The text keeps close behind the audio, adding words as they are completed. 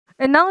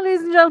And now,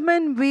 ladies and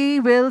gentlemen,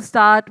 we will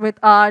start with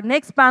our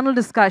next panel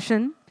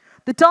discussion.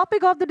 The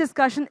topic of the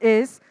discussion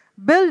is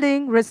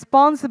building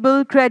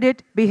responsible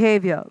credit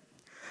behavior.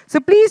 So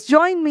please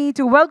join me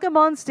to welcome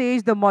on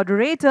stage the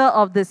moderator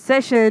of this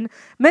session,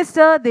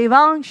 Mr.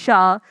 Devang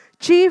Shah,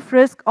 Chief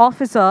Risk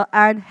Officer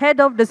and Head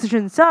of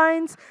Decision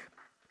Science,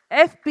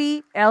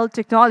 FPL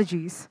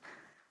Technologies.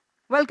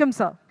 Welcome,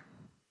 sir.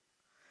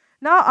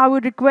 Now, I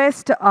would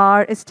request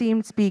our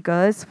esteemed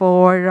speakers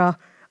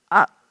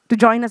to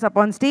join us up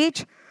on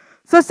stage.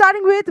 So,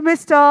 starting with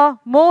Mr.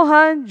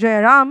 Mohan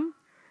Jayaraman,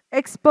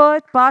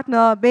 expert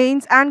partner, Bain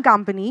and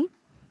Company.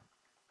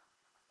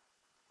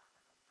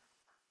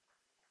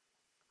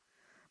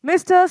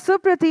 Mr.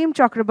 Supratim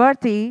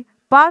Chakraborty,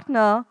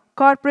 partner,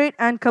 corporate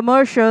and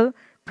commercial,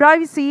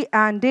 privacy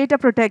and data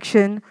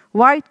protection,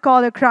 white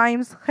collar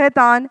crimes,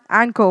 Khaitan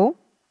and Co.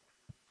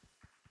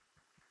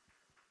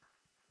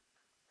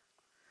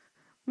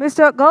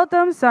 Mr.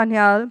 Goutam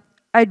Sanyal,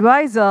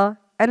 advisor,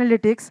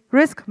 analytics,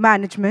 risk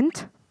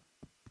management.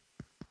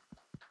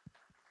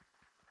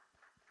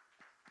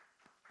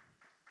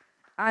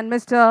 And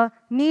Mr.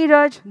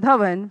 Neeraj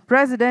Dhawan,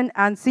 president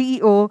and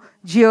CEO,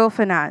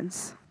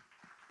 Geofinance.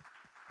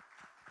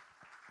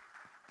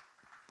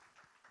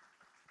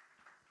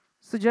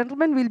 So,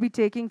 gentlemen, we'll be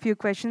taking a few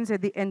questions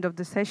at the end of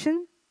the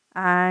session,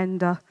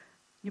 and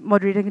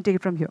moderator can take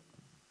it from here.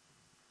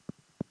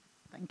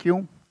 Thank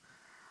you.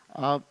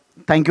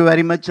 Thank you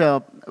very much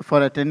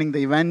for attending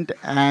the event,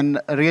 and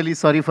really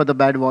sorry for the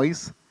bad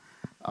voice.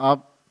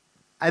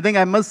 I think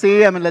I must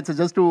say, let's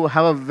just to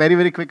have a very,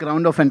 very quick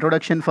round of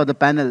introduction for the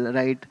panel,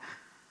 right?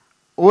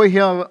 Over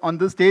here on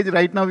this stage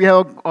right now, we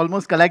have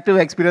almost collective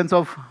experience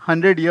of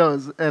 100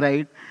 years,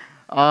 right?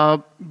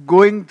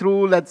 Going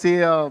through, let's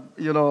say, a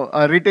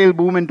retail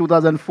boom in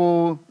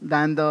 2004,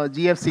 then the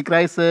GFC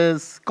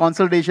crisis,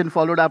 consolidation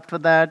followed after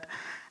that,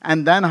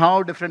 and then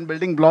how different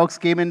building blocks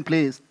came in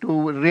place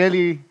to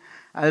really,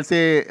 I'll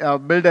say,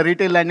 build a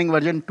retail lending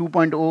version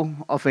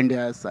 2.0 of India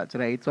as such,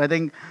 right? So I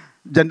think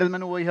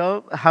gentlemen over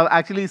here have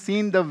actually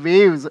seen the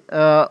waves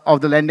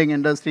of the lending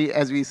industry,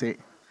 as we say.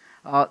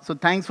 So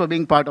thanks for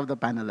being part of the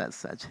panel as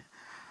such.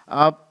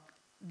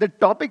 The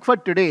topic for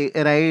today,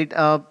 right,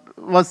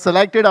 was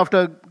selected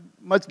after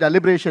much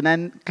deliberation,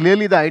 and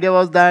clearly the idea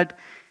was that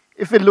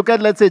if we look at,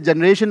 let's say,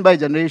 generation by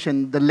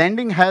generation, the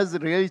lending has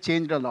really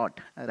changed a lot,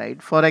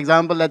 right? For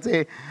example, let's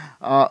say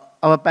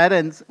our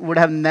parents would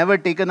have never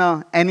taken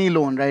any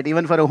loan, right?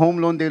 Even for a home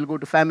loan, they will go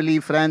to family,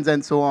 friends,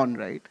 and so on,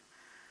 right?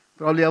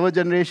 Probably our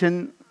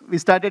generation, we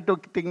started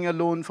taking a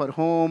loan for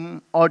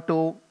home,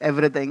 auto,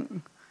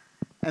 everything.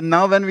 And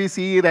now when we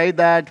see, right,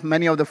 that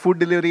many of the food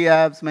delivery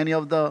apps, many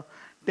of the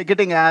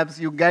ticketing apps,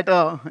 you get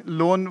a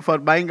loan for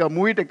buying a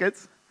movie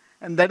tickets,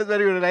 and that is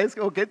where you realize,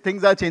 okay,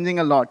 things are changing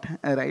a lot,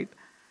 right?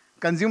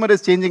 Consumer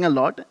is changing a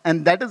lot,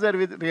 and that is where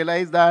we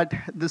realize that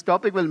this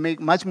topic will make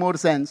much more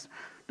sense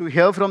to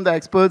hear from the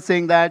experts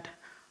saying that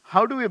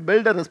how do we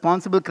build a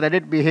responsible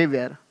credit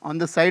behavior on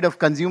the side of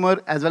consumer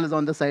as well as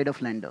on the side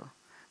of lender.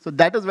 So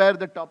that is where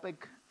the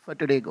topic for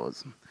today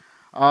goes.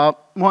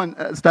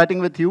 Mohan, starting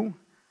with you.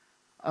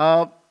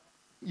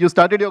 You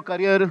started your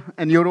career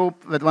in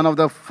Europe with one of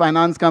the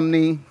finance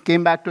company,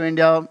 came back to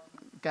India,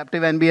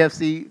 captive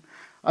NBFC,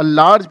 a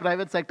large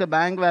private sector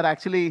bank where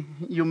actually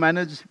you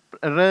manage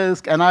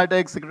risk,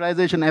 analytics,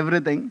 securitization,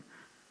 everything,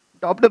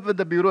 topped up with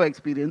the bureau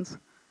experience.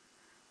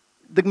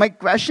 My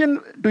question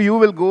to you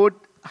will go,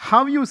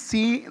 how you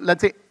see,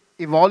 let's say,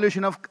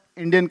 evolution of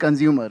Indian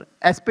consumer,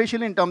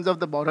 especially in terms of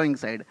the borrowing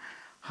side.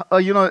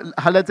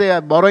 Let's say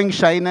borrowing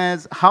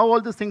shyness, how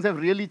all these things have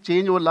really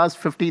changed over the last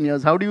 15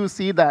 years. How do you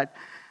see that?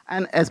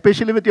 And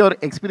especially with your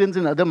experience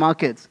in other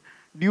markets,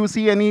 do you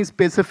see any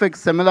specific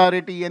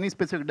similarity, any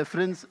specific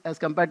difference as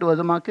compared to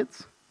other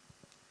markets?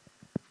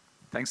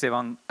 Thanks,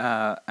 Devang,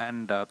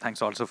 and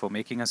thanks also for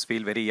making us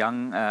feel very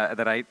young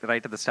right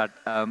at the start.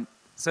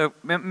 So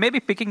maybe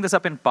picking this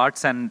up in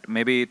parts, and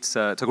maybe it's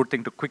a good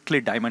thing to quickly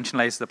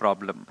dimensionalize the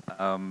problem.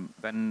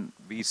 When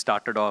we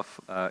started off,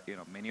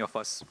 many of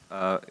us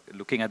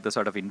looking at the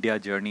sort of India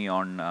journey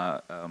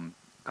on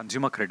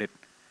consumer credit,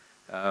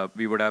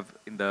 we would have,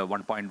 in the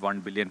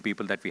 1.1 billion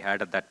people that we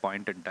had at that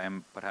point in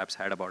time, perhaps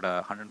had about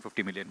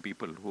 150 million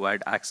people who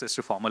had access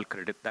to formal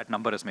credit. That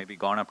number has maybe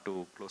gone up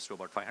to close to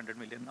about 500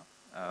 million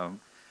now.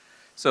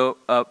 So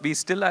we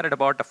still are at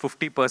about a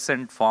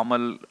 50%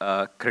 formal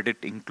credit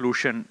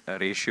inclusion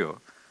ratio.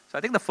 So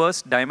I think the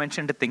first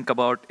dimension to think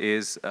about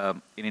is,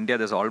 in India,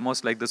 there's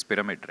almost like this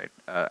pyramid, right?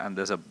 And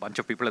there's a bunch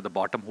of people at the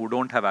bottom who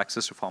don't have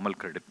access to formal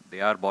credit.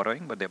 They are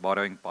borrowing, but they're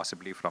borrowing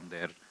possibly from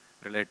their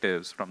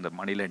relatives, from the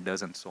money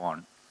lenders, and so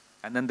on.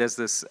 And then there's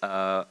this,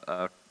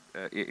 the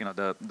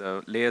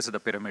layers of the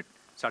pyramid,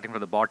 starting from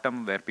the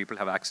bottom, where people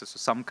have access to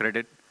some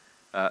credit,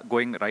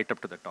 going right up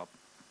to the top.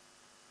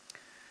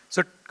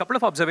 So a couple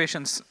of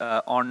observations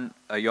on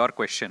your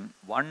question.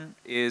 One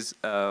is,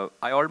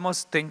 I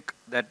almost think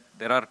that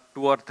there are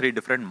 2 or 3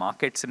 different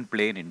markets in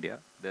play in India.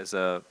 There's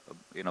a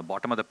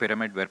bottom of the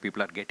pyramid where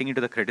people are getting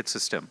into the credit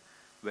system,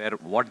 where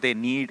what they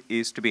need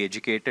is to be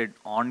educated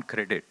on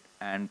credit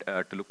and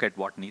to look at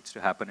what needs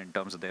to happen in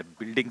terms of their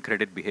building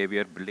credit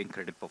behavior, building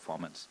credit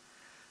performance.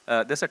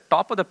 There's a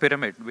top of the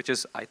pyramid, which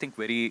is, I think,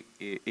 very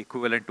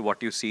equivalent to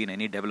what you see in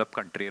any developed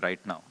country right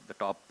now. The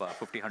top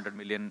 50, 100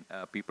 million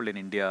people in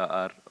India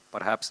are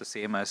perhaps the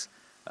same as,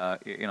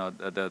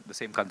 the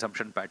same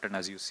consumption pattern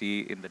as you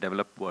see in the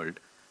developed world.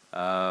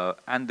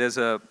 And there's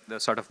the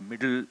sort of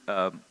middle,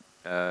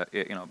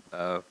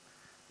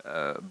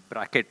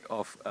 bracket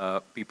of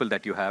people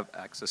that you have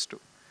access to.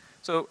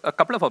 So a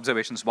couple of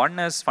observations. One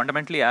is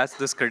fundamentally as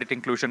this credit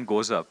inclusion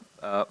goes up,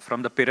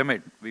 from the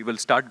pyramid, we will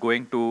start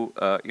going to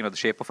the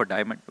shape of a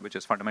diamond, which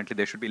is fundamentally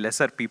there should be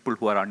lesser people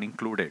who are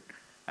unincluded,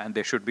 and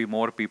there should be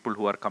more people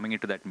who are coming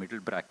into that middle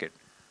bracket.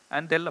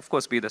 And there'll of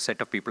course be the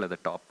set of people at the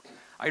top.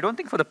 I don't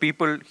think for the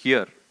people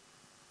here,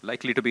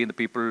 likely to be in the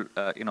people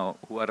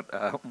who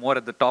are more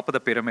at the top of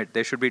the pyramid,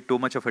 there should be too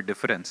much of a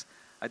difference.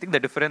 I think the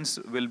difference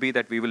will be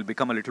that we will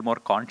become a little more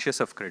conscious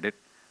of credit.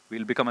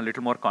 We'll become a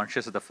little more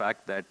conscious of the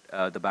fact that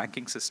the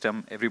banking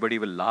system, everybody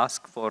will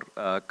ask for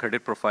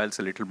credit profiles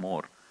a little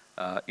more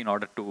in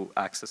order to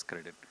access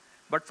credit.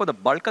 But for the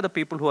bulk of the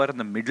people who are in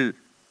the middle,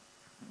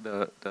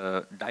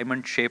 the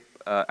diamond shape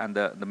and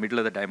the middle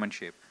of the diamond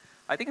shape,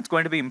 I think it's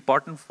going to be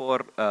important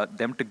for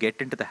them to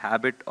get into the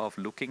habit of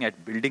looking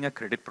at building a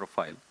credit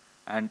profile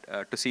and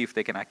to see if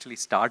they can actually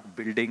start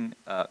building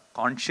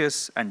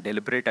conscious and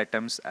deliberate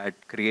attempts at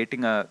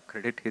creating a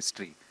credit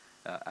history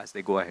as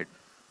they go ahead.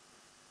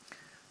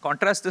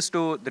 Contrast this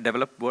to the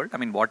developed world. I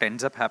mean, what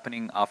ends up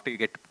happening after you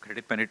get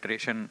credit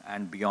penetration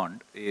and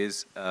beyond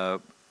is, to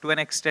an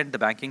extent, the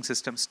banking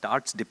system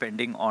starts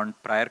depending on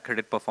prior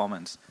credit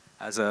performance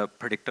as a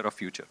predictor of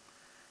future.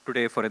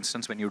 Today, for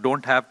instance, when you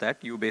don't have that,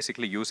 you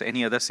basically use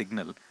any other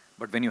signal.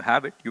 But when you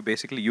have it, you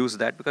basically use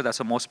that because that's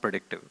the most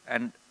predictive.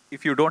 And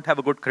if you don't have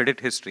a good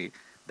credit history,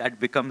 that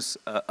becomes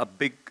a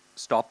big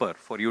stopper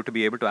for you to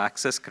be able to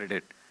access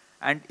credit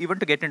and even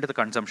to get into the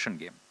consumption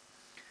game.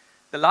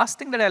 The last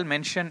thing that I'll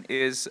mention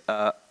is,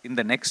 in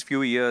the next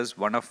few years,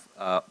 one of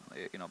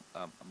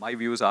my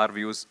views, our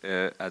views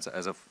as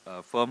a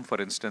firm,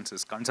 for instance,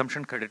 is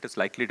consumption credit is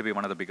likely to be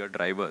one of the bigger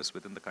drivers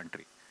within the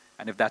country.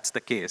 And if that's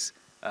the case,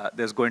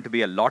 there's going to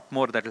be a lot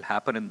more that will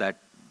happen in the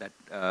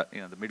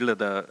middle of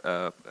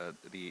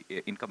the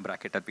income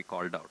bracket that we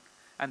called out.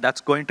 And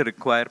that's going to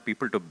require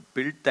people to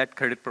build that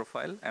credit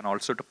profile and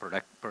also to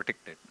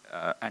protect it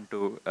and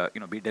to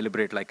be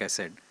deliberate, like I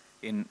said,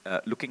 in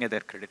looking at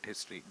their credit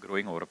history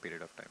growing over a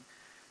period of time.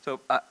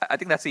 So I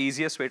think that's the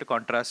easiest way to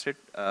contrast it.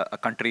 A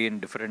country in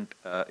different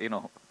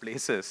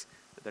places,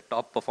 the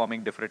top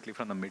performing differently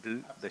from the middle,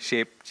 the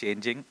shape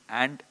changing,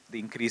 and the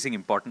increasing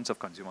importance of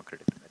consumer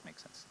credit. That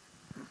makes sense.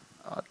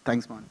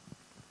 Thanks, Mohan.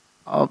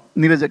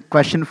 Neeraj, a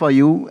question for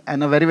you,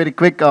 and a very, very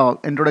quick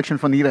introduction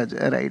for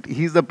Neeraj. Right,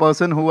 he's the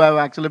person who have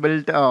actually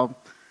built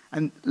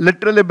and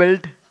literally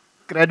built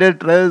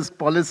credit risk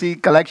policy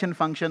collection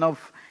function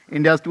of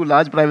India's two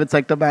large private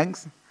sector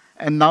banks,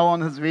 and now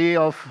on his way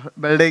of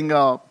building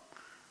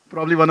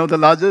probably one of the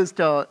largest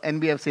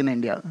NBFC in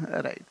India.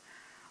 Right.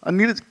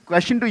 Neeraj,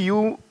 question to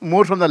you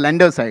more from the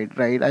lender side.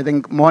 Right, I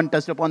think Mohan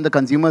touched upon the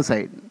consumer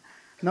side.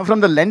 Now,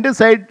 from the lender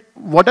side,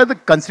 what are the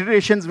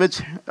considerations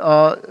which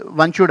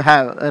one should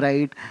have,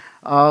 right,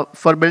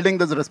 for building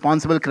this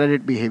responsible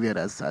credit behavior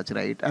as such,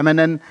 right? I mean,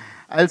 and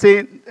I'll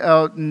say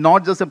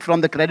not just from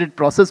the credit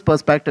process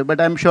perspective,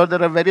 but I'm sure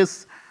there are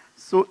various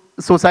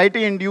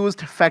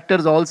society-induced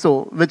factors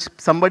also which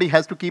somebody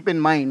has to keep in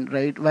mind,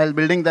 right, while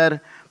building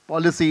their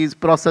policies,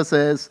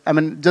 processes, I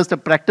mean, just a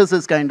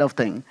practices kind of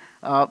thing.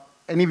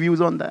 Any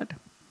views on that?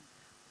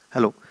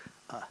 Hello.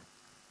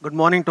 Good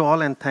morning to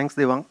all, and thanks,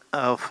 Devang,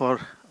 for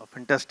a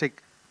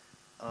fantastic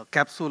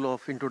capsule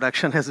of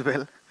introduction as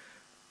well.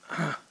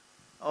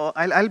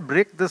 I'll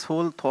break this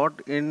whole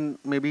thought in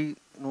maybe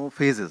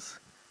phases.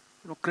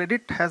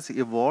 Credit has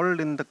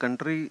evolved in the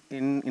country,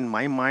 in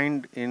my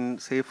mind, in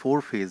say 4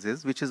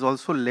 phases, which has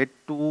also led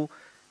to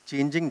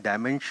changing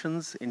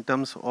dimensions in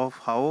terms of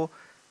how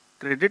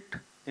credit,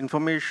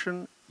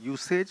 information,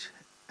 usage,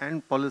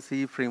 and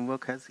policy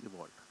framework has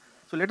evolved.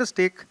 So let us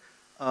take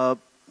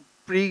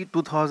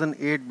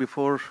pre-2008,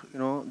 before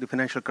the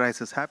financial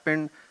crisis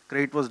happened.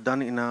 Credit was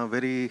done in a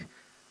very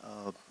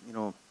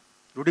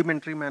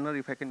rudimentary manner,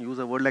 if I can use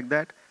a word like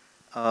that,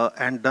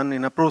 and done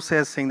in a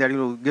process saying that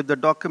you give the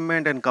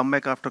document and come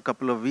back after a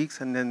couple of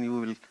weeks, and then you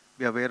will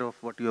be aware of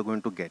what you are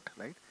going to get,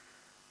 right?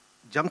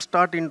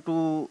 Jumpstart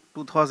into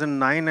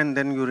 2009, and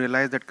then you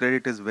realize that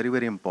credit is very,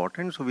 very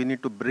important. So we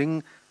need to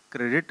bring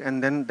credit,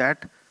 and then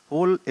that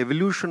whole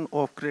evolution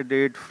of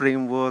credit,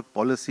 framework,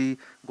 policy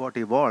got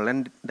evolved,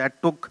 and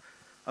that took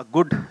a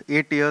good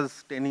 8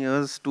 years, 10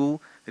 years to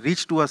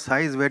reach to a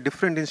size where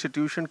different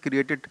institutions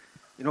created,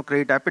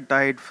 credit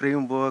appetite,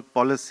 framework,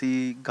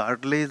 policy,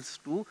 guardrails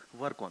to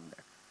work on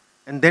that.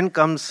 And then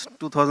comes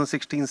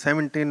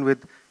 2016-17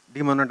 with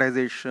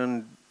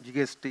demonetization,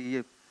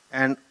 GST,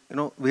 and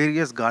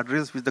various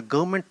guardrails which the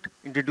government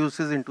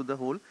introduces into the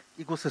whole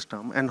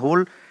ecosystem, and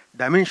whole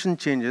dimension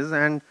changes,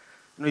 and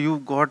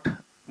you've got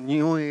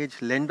new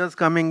age lenders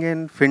coming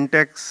in,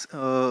 fintechs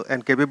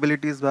and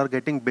capabilities are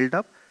getting built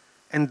up.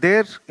 And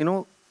there,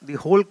 the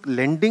whole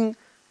lending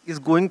is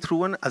going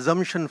through an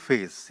assumption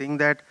phase, saying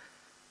that,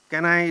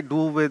 can I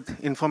do with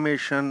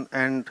information,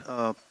 and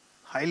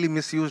highly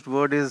misused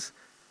word is,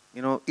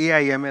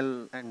 AI,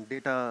 ML, and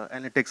data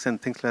analytics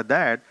and things like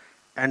that.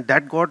 And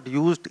that got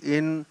used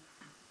in,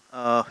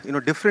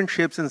 different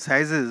shapes and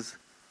sizes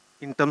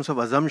in terms of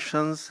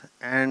assumptions,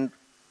 and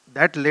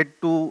that led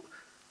to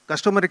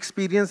customer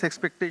experience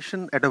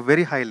expectation at a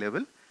very high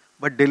level,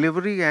 but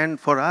delivery, and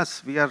for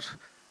us, we are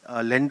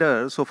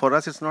lenders, so for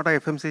us, it's not a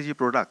FMCG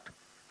product.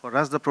 For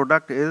us, the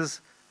product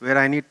is where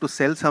I need to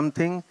sell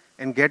something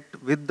and get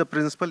with the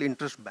principal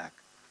interest back.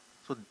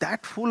 So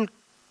that full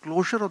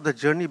closure of the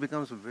journey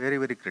becomes very,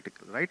 very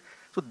critical, right?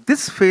 So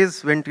this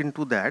phase went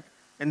into that,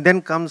 and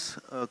then comes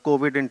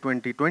COVID in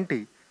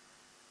 2020,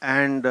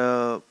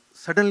 and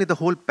suddenly the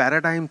whole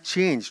paradigm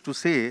changed to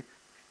say,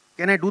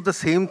 can I do the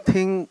same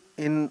thing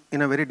in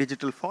a very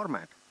digital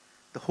format?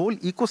 The whole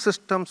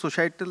ecosystem,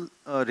 societal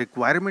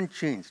requirement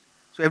changed.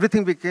 So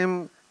everything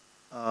became,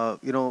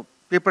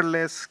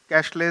 paperless,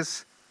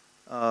 cashless,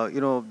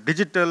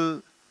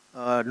 digital,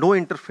 no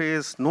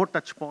interface, no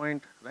touch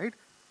point, right?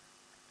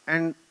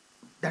 And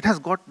that has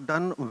got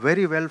done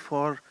very well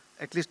for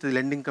at least the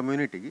lending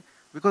community,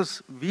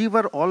 because we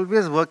were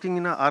always working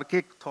in an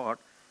archaic thought,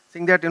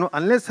 saying that,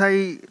 unless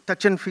I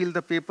touch and feel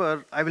the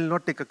paper, I will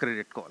not take a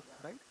credit call,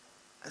 right?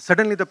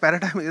 Suddenly the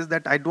paradigm is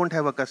that I don't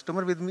have a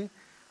customer with me.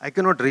 I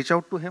cannot reach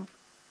out to him,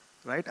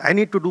 right? I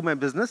need to do my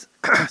business.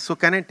 So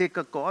can I take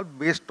a call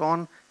based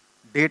on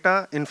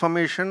data,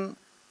 information,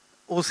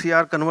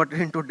 OCR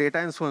converted into data,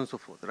 and so on and so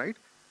forth, right?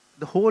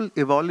 The whole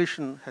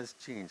evolution has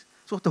changed.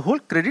 So the whole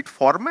credit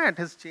format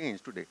has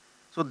changed today.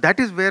 So that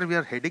is where we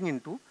are heading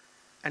into.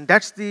 And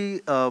that's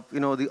the,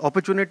 the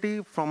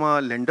opportunity from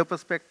a lender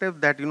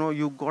perspective, that,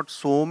 you got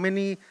so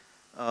many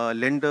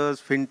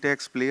lenders,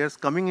 fintechs, players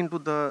coming into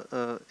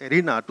the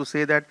arena to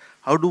say that,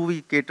 how do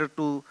we cater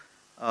to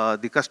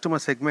the customer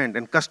segment?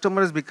 And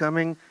customer is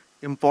becoming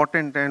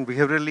important, and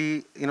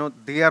behaviorally,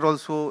 they are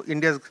also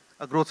India's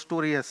a growth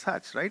story as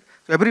such, right?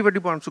 So everybody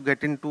wants to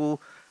get into,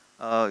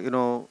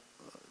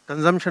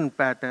 consumption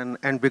pattern,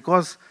 and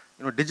because,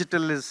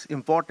 digital is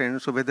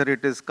important, so whether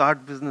it is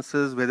card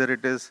businesses, whether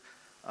it is,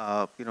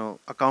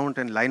 account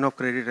and line of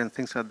credit and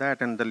things like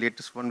that, and the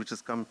latest one which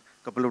has come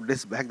a couple of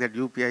days back, that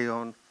UPI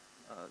on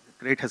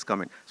credit has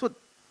come in. So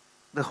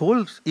the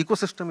whole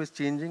ecosystem is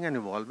changing and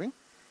evolving.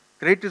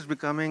 Credit is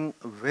becoming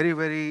very,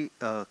 very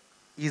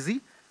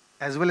easy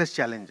as well as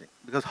challenging,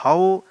 because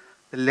how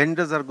the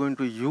lenders are going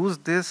to use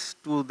this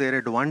to their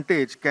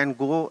advantage can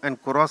go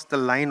and cross the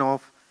line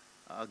of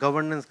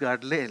governance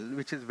guardrail,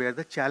 which is where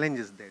the challenge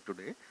is there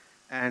today.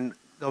 And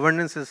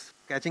governance is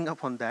catching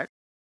up on that.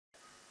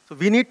 So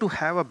we need to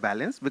have a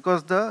balance,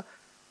 because the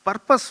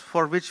purpose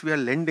for which we are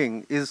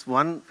lending is,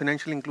 one,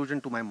 financial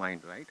inclusion to my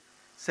mind, right?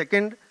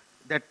 Second,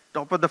 that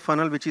top of the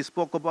funnel which he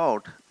spoke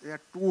about, there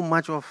are too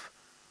much of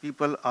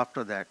people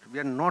after that. We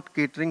are not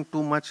catering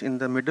too much in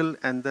the middle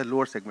and the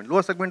lower segment.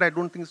 Lower segment, I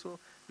don't think so.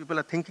 People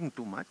are thinking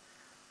too much.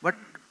 But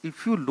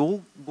if you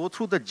go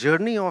through the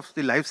journey of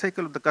the life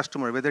cycle of the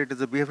customer, whether it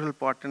is a behavioral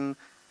pattern,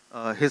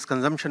 his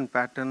consumption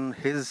pattern,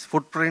 his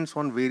footprints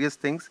on various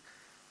things,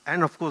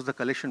 and of course the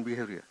collection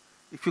behavior.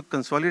 If you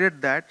consolidate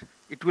that,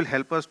 it will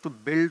help us to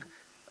build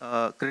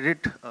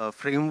credit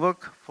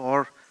framework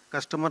for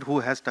customer who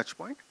has touch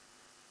point.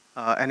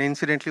 And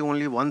incidentally,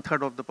 only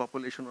 1/3 of the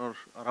population or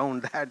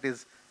around that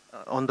is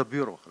on the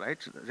bureau, right?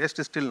 Rest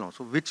is still no.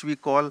 So which we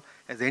call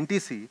as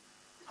NTC.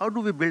 How do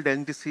we build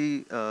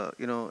NTC,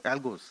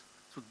 algos?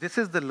 So this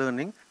is the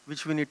learning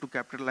which we need to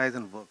capitalize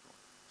and work on.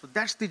 So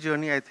that's the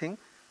journey, I think.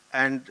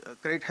 And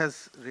credit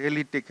has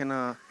really taken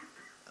a,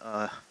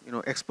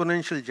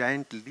 exponential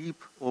giant leap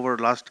over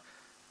last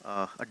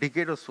a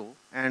decade or so.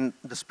 And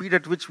the speed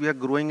at which we are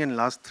growing in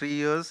last 3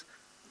 years,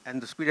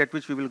 and the speed at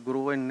which we will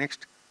grow in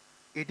next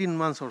 18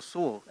 months or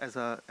so as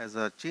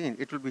a change,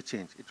 it will be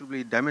changed. It will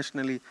be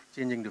dimensionally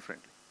changing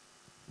differently.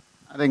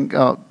 I think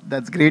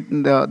that's great,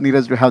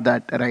 Neeraj, to have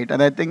that, right?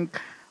 And I think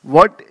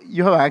what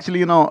you have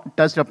actually,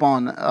 touched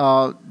upon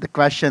the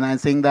question, and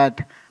saying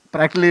that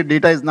practically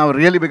data is now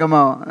really become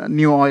a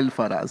new oil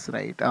for us,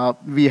 right?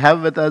 We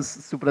have with us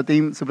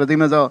Supratim.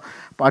 Supratim is a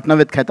partner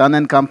with Khaitan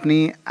and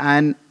company,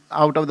 and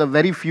out of the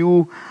very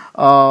few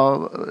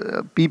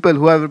people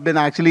who have been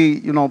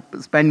actually,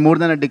 spend more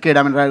than a decade,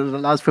 I mean, the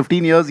last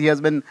 15 years, he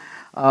has been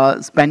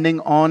spending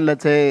on,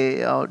 let's say,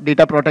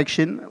 data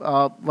protection.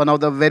 One of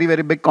the very,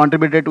 very big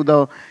contributor to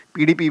the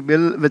PDP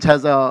bill, which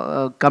has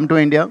come to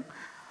India.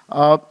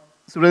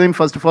 Supratim,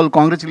 first of all,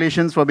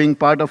 congratulations for being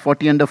part of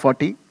 40 under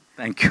 40.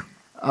 Thank you.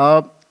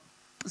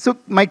 So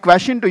my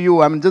question to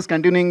you, I'm just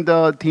continuing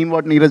the theme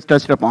what Neeraj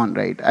touched upon,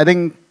 right? I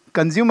think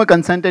consumer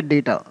consented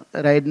data,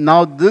 right?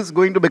 Now this is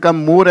going to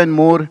become more and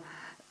more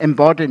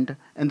important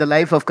in the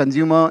life of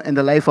consumer, in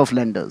the life of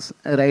lenders,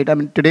 right? I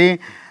mean, today,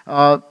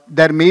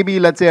 there may be,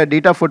 let's say, a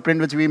data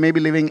footprint which we may be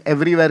living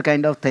everywhere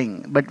kind of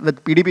thing. But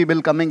with PDP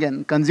bill coming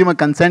in, consumer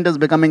consent is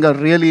becoming a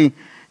really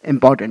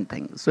important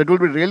thing. So it will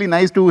be really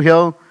nice to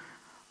hear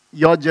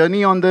your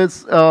journey on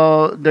this,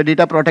 the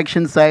data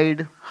protection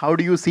side, how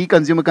do you see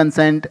consumer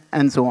consent,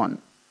 and so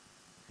on?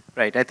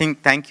 Right.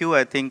 Thank you.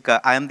 I think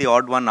I am the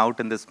odd one out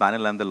in this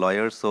panel. I'm the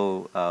lawyer,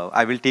 so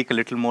I will take a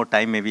little more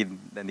time maybe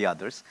than the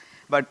others.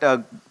 But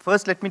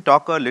first, let me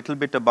talk a little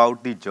bit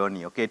about the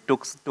journey. Okay, it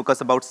took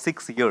us about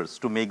 6 years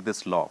to make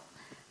this law.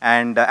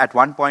 And at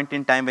one point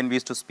in time, when we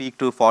used to speak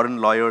to foreign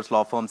lawyers,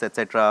 law firms,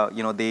 etc.,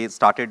 they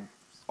started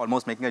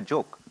almost making a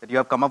joke that you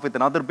have come up with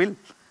another bill.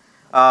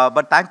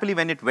 But thankfully,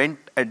 when it went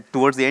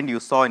towards the end, you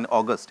saw in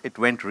August, it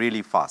went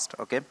really fast.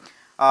 Okay.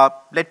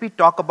 Let me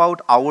talk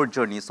about our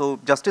journey. So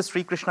Justice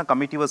Sri Krishna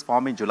Committee was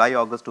formed in July,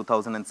 August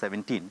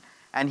 2017,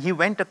 and he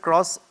went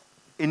across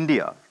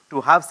India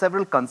to have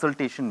several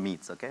consultation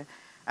meets. Okay,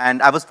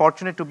 and I was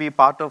fortunate to be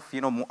part of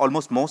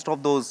almost most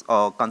of those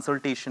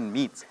consultation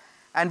meets,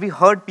 and we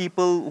heard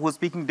people who were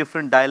speaking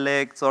different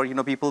dialects or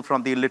people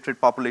from the illiterate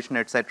population,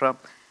 etc.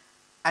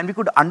 And we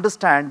could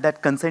understand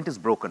that consent is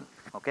broken.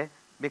 Okay,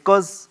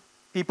 because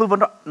people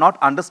were not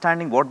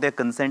understanding what they're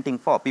consenting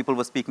for. People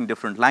were speaking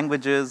different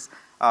languages.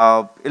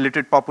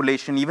 Illiterate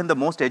population, even the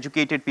most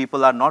educated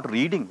people are not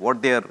reading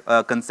what they're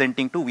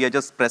consenting to. We are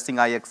just pressing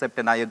I accept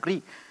and I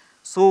agree.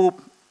 So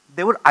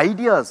there were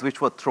ideas which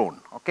were thrown,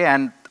 okay?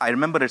 And I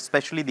remember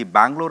especially the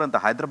Bangalore and the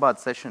Hyderabad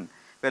session,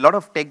 where a lot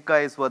of tech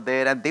guys were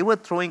there, and they were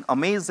throwing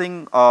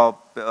amazing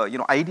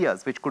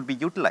ideas which could be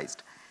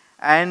utilized.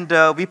 And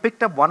we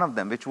picked up one of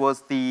them, which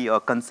was the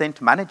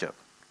consent manager.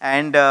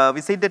 And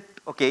we said that,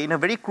 okay, in a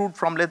very crude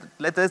form,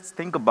 let us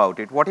think about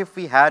it. What if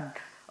we had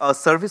a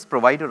service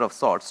provider of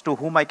sorts to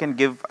whom I can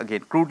give,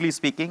 again, crudely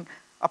speaking,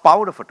 a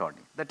power of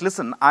attorney. That,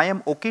 listen, I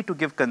am okay to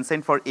give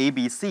consent for A,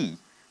 B, C,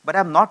 but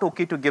I'm not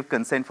okay to give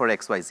consent for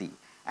X, Y, Z.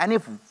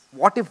 And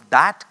what if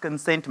that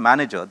consent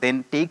manager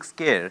then takes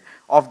care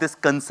of this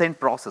consent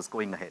process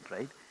going ahead,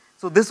 right?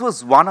 So this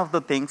was one of the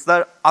things.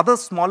 There are other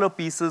smaller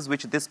pieces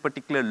which this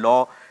particular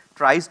law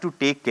tries to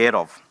take care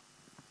of.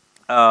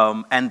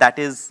 And that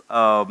is,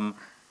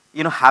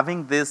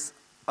 having this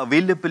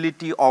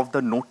availability of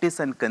the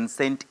notice and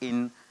consent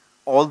in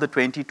all the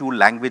 22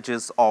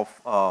 languages that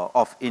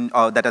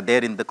are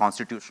there in the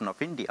Constitution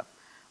of India.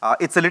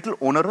 It's a little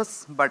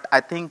onerous, but I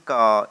think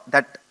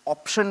that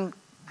option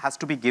has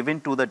to be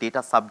given to the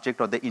data subject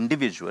or the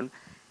individual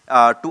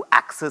to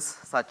access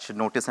such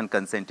notice and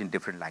consent in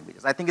different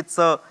languages. I think it's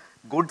a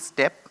good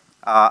step,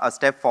 a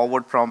step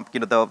forward from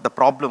the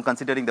problem,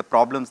 considering the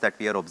problems that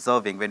we are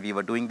observing when we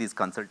were doing these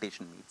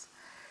consultation meets.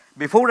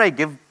 Before I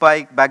give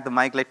back the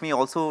mic, let me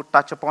also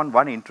touch upon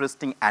one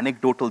interesting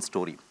anecdotal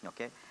story.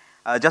 Okay,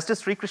 Justice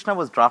Sri Krishna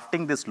was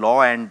drafting this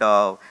law, and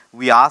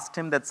we asked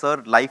him that,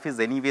 sir, life is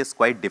anyways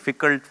quite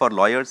difficult for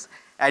lawyers,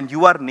 and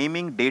you are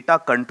naming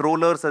data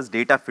controllers as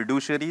data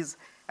fiduciaries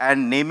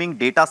and naming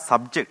data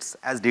subjects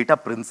as data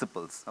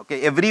principals.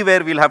 Okay,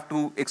 everywhere we'll have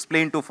to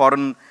explain to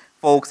foreign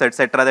folks,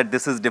 etc., that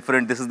this is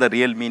different, this is the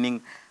real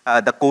meaning,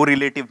 the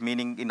correlative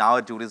meaning in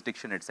our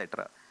jurisdiction,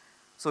 etc.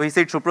 So he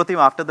said, Supratim,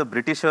 after the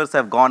Britishers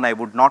have gone, I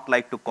would not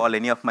like to call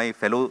any of my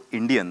fellow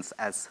Indians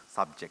as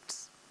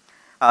subjects.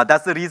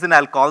 That's the reason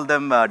I'll call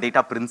them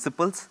data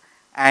principals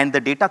and the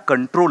data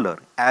controller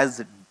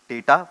as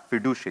data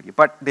fiduciary.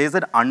 But there's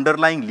an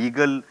underlying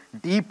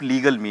deep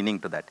legal meaning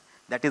to that.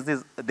 That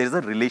is, there's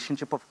a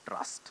relationship of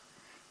trust.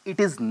 It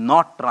is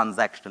not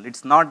transactional.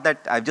 It's not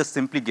that I've just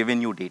simply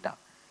given you data.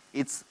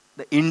 It's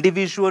the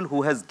individual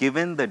who has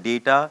given the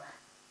data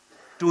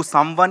to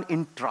someone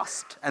in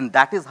trust, and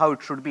that is how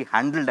it should be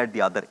handled at the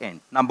other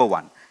end, number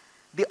one.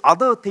 The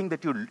other thing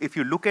that if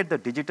you look at the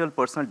Digital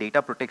Personal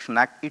Data Protection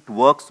Act, it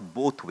works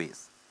both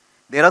ways.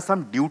 There are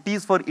some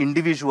duties for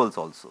individuals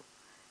also.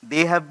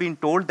 They have been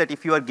told that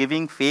if you are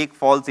giving fake,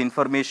 false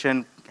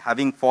information,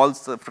 having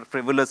false,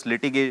 frivolous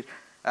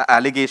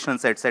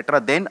allegations,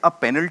 etc., then a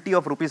penalty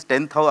of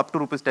up to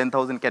rupees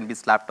 10,000 can be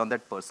slapped on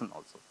that person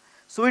also.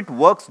 So it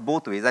works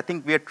both ways. I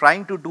think we are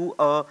trying to do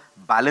a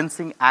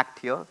balancing act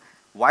here.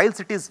 Whilst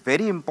it is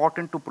very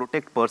important to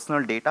protect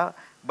personal data,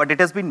 but it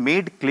has been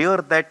made clear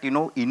that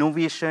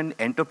innovation,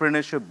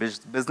 entrepreneurship,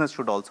 business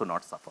should also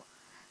not suffer.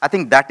 I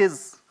think that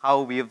is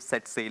how we have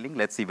set sailing.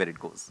 Let's see where it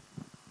goes.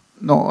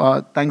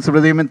 No, thanks,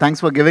 Supratim, and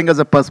thanks for giving us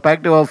a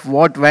perspective of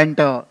what went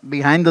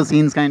behind the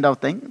scenes kind of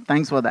thing.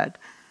 Thanks for that.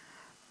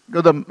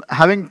 Goutam,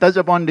 having touched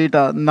upon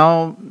data,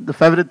 now the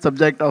favorite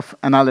subject of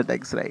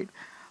analytics, right?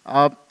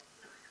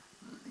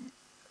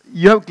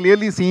 You have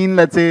clearly seen,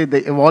 let's say,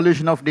 the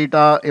evolution of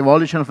data,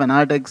 evolution of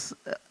analytics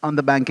on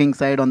the banking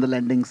side, on the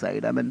lending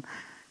side. I mean,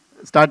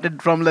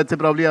 started from, let's say,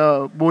 probably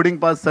a boarding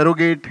pass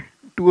surrogate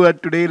to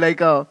today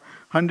like a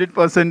 100%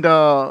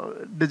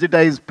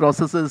 digitized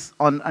processes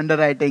on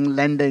underwriting,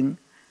 lending.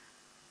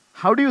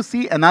 How do you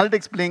see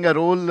analytics playing a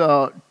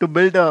role to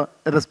build a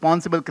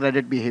responsible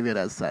credit behavior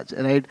as such,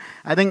 right?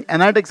 I think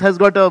analytics has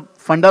got a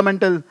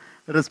fundamental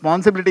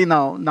responsibility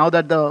now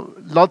that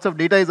lots of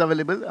data is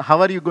available. How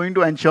are you going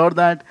to ensure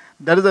that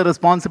there is a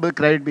responsible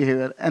credit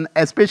behavior? And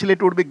especially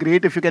it would be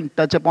great if you can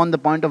touch upon the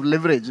point of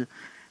leverage,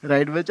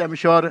 right, which I'm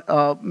sure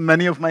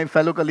many of my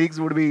fellow colleagues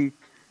would be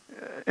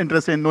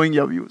interested in knowing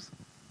your views.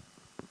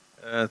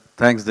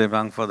 Thanks,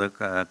 Devang, for the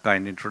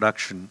kind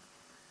introduction.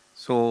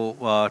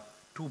 So,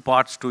 two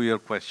parts to your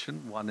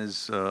question. One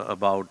is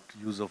about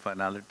use of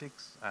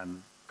analytics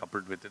and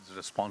coupled with its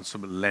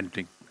responsible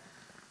lending.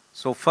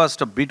 So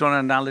first a bit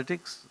on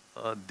analytics,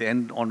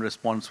 then on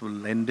responsible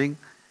lending,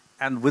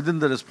 and within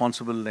the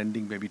responsible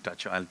lending, maybe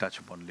I'll touch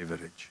upon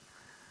leverage.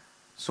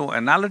 So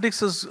analytics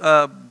has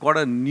got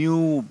a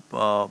new,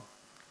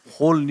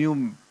 whole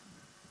new,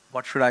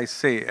 what should I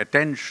say,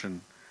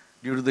 attention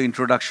due to the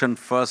introduction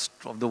first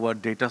of the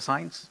word data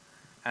science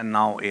and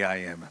now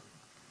AI/ML.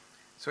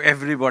 So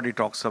everybody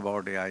talks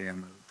about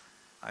AI/ML.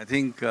 I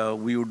think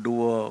we would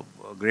do a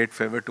great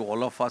favor to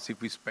all of us if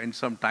we spend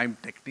some time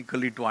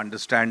technically to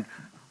understand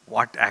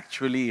what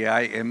actually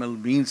AI/ML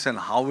means and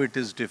how it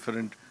is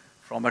different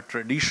from a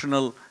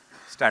traditional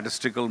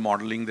statistical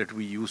modeling that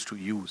we used to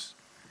use.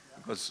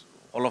 Because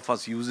all of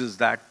us uses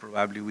that,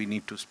 probably we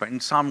need to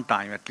spend some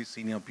time, at least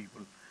senior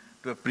people,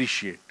 to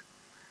appreciate.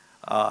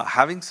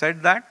 Having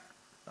said that,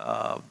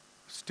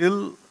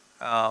 still,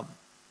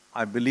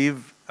 I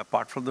believe,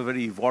 apart from the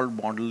very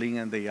evolved modeling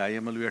and the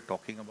AI/ML we are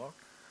talking about,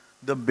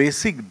 the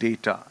basic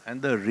data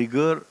and the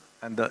rigor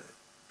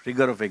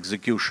of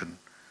execution,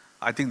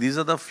 I think these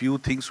are the few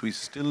things we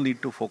still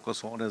need to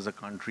focus on as a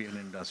country and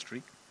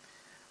industry.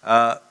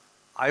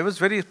 I was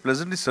very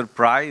pleasantly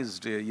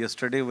surprised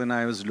yesterday when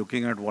I was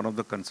looking at one of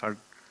the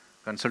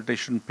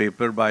consultation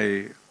paper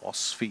by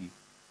OSFI,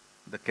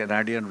 the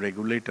Canadian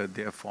regulator.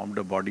 They have formed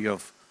a body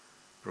of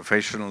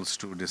professionals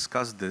to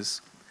discuss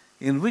this,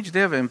 in which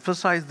they have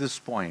emphasized this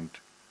point.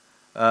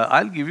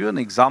 I'll give you an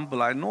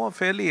example. I know a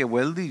fairly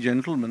wealthy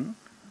gentleman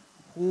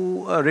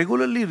who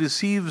regularly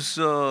receives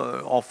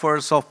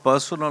offers of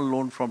personal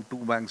loan from two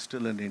banks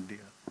still in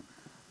India.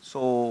 So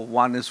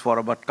one is for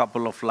about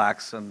couple of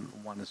lakhs and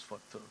one is for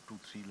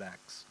 2-3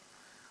 lakhs.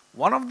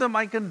 One of them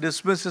I can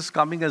dismiss as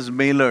coming as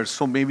mailers,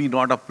 so maybe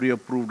not a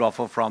pre-approved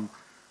offer from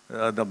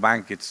the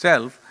bank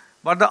itself,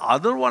 but the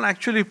other one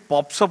actually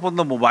pops up on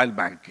the mobile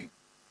banking.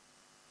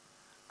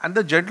 And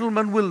the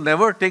gentleman will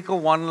never take a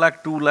 1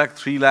 lakh, 2 lakh,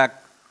 3 lakh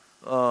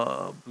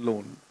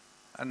loan.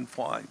 And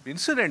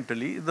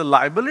incidentally, the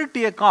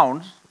liability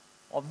accounts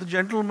of the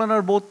gentleman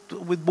are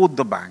with both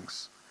the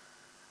banks.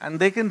 And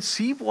they can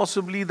see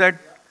possibly that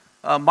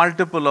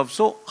multiple of,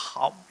 so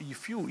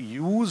if you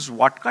use,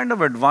 what kind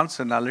of advanced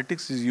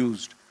analytics is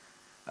used?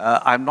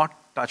 I'm not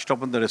touched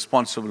upon the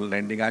responsible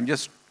lending. I'm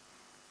just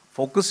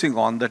focusing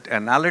on that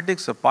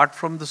analytics, apart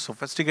from the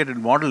sophisticated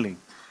modeling,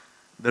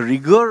 the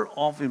rigor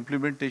of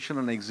implementation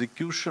and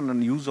execution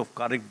and use of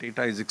correct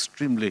data is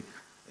extremely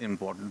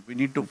important. We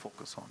need to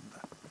focus on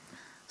that.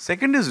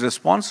 Second is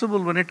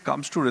responsible when it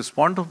comes to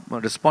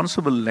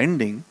responsible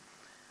lending.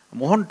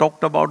 Mohan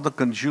talked about the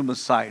consumer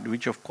side,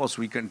 which of course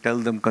we can tell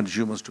them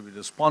consumers to be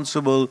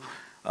responsible,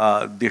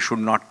 they should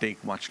not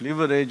take much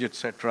leverage,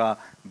 etc.,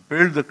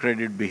 build the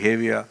credit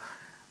behavior.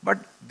 But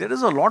there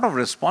is a lot of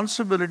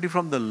responsibility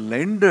from the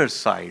lender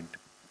side.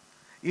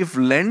 If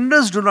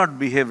lenders do not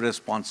behave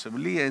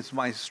responsibly, it's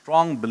my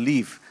strong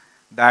belief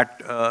that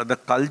the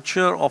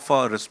culture of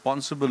a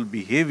responsible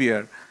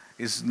behavior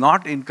is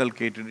not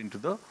inculcated into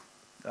the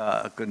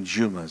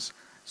consumers.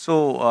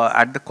 So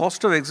at the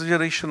cost of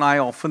exaggeration, I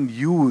often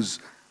use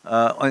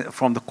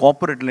from the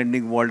corporate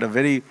lending world a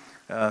very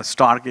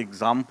stark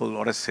example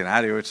or a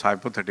scenario, it's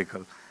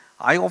hypothetical.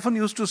 I often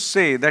used to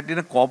say that in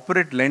a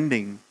corporate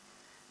lending,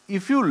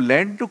 if you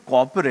lend to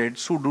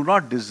corporates who do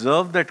not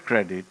deserve that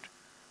credit,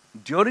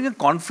 during a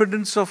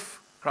crisis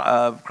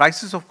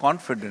of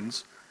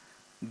confidence,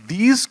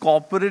 these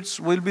corporates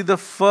will be the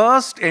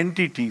first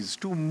entities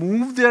to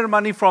move their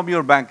money from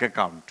your bank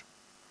account.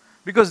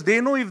 Because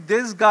they know if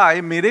this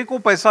guy मेरे को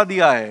पैसा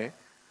दिया है,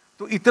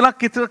 तो इतना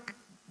कितना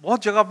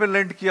बहुत जगह पे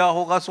lend किया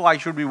होगा, so I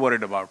should be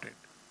worried about it.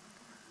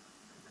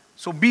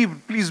 So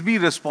please be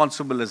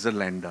responsible as a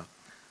lender.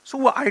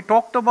 So I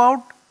talked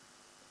about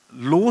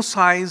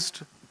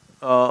low-sized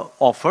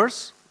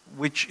offers,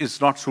 which is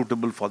not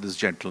suitable for this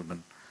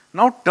gentleman.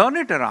 Now turn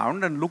it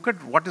around and look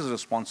at what is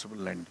responsible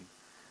lending.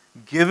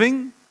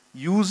 Using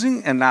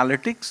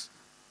analytics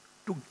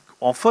to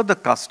offer the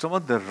customer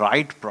the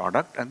right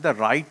product and the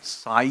right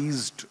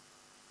sized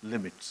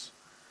limits.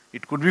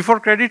 It could be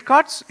for credit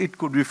cards, it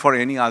could be for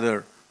any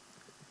other.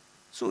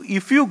 So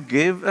if you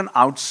give an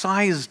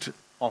outsized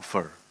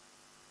offer,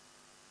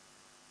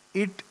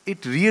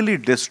 it really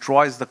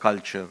destroys the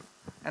culture.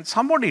 And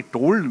somebody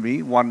told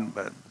me, one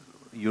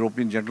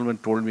European gentleman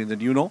told me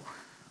that, you know,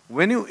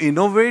 when you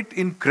innovate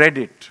in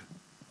credit,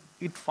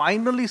 it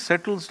finally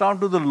settles down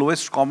to the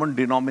lowest common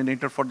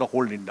denominator for the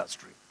whole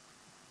industry.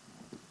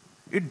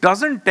 It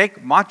doesn't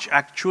take much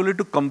actually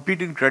to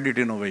compete in credit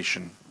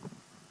innovation.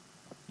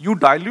 You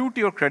dilute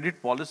your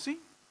credit policy,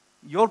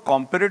 your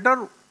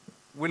competitor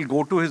will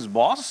go to his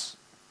boss,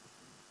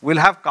 will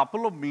have a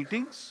couple of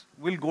meetings,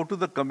 will go to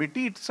the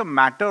committee. It's a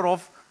matter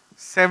of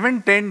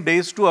 7-10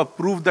 days to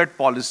approve that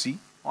policy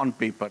on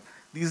paper.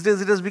 These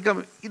days it has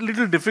become a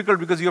little difficult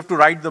because you have to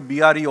write the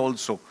BRE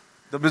also,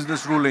 the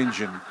business rule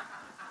engine.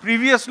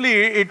 Previously,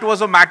 it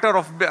was a matter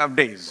of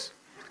days.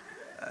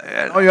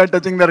 Oh, you are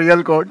touching the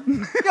real code.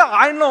 Yeah,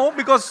 I know,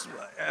 because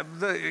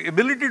the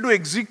ability to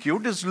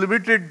execute is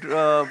limited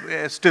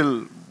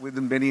still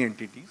within many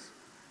entities.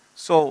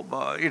 So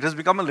it has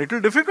become a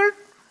little difficult,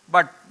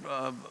 but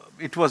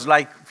it was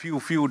like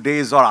few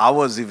days or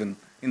hours even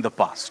in the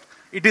past.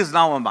 It is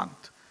now a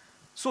month.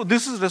 So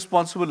this is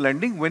responsible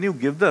lending. When you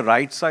give the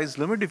right size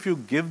limit, if you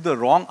give the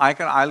wrong,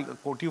 I'll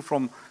quote you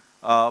from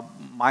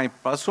my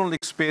personal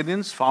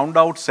experience, found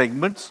out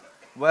segments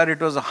where it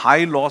was a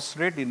high loss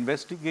rate,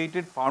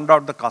 investigated, found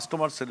out the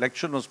customer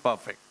selection was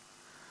perfect.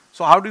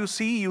 So how do you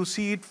see? You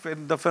see it,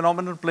 the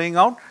phenomenon playing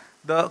out.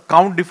 The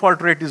count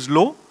default rate is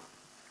low,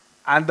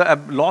 and the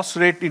loss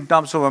rate in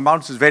terms of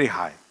amounts is very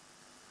high.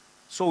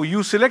 So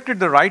you selected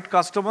the right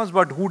customers,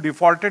 but who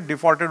defaulted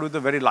with a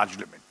very large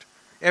limit.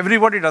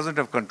 Everybody doesn't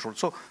have control.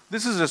 So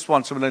this is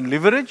responsible. And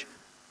leverage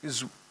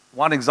is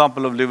one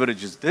example of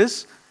leverage is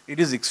this. It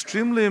is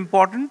extremely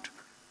important.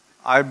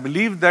 I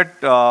believe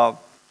that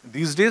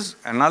these days,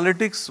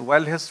 analytics,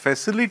 while has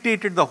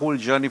facilitated the whole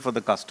journey for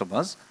the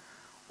customers,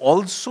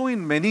 also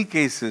in many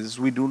cases,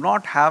 we do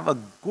not have a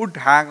good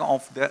hang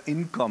of the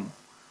income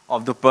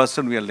of the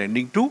person we are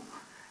lending to.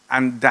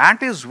 And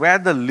that is where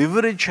the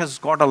leverage has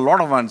got a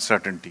lot of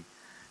uncertainty.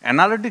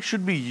 Analytics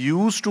should be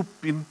used to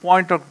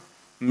pinpoint, or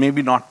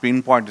maybe not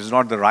pinpoint is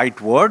not the right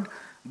word,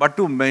 but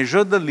to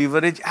measure the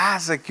leverage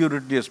as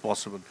accurately as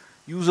possible.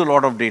 Use a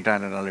lot of data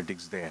and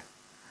analytics there.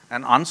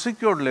 And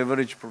unsecured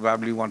leverage,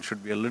 probably one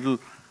should be a little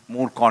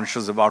more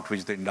conscious about,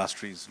 which the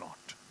industry is not.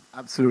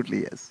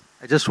 Absolutely, yes.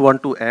 I just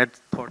want to add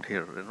thought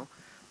here,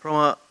 from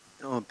a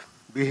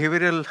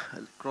behavioral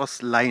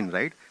cross line,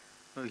 right?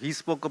 He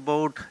spoke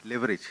about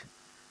leverage.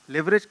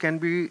 Leverage can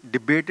be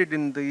debated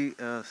in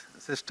the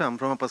system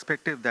from a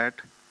perspective that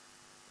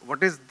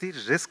what is the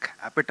risk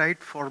appetite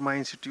for my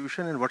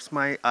institution and what's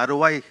my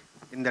ROI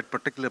in that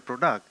particular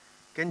product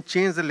can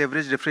change the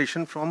leverage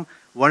definition from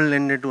one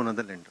lender to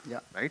another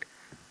lender, right?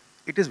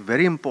 It is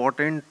very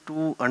important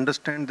to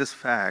understand this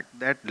fact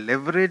that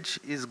leverage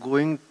is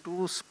going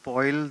to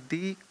spoil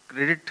the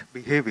credit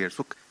behavior.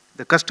 So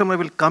the customer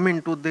will come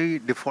into the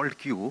default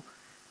queue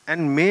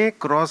and may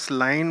cross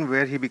line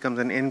where he becomes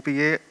an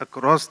NPA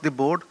across the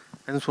board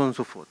and so on and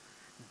so forth.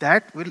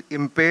 That will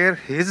impair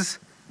his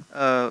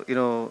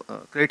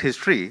credit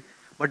history,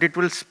 but it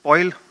will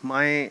spoil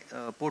my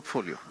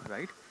portfolio,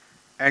 right?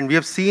 And we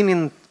have seen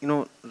in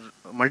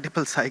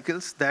multiple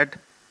cycles that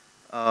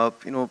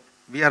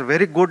we are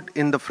very good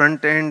in the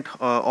front end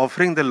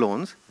offering the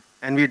loans,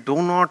 and we do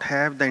not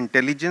have the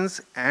intelligence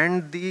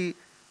and the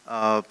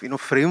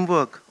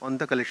framework on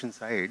the collection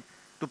side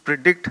to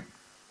predict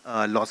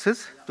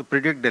losses, to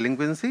predict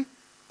delinquency,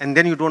 and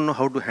then you don't know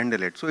how to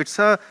handle it. So it's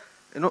a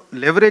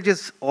leverage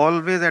is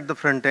always at the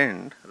front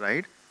end,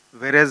 right?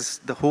 Whereas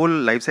the whole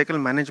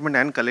lifecycle management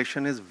and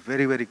collection is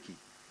very, very key.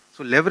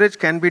 So leverage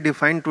can be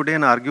defined today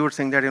and argued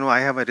saying that, I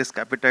have a risk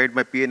appetite,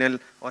 my P&L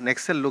on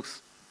Excel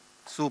looks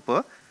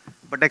super,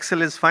 but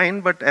Excel is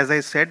fine, but as I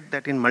said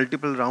that in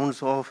multiple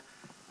rounds of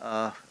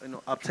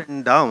ups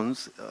and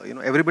downs,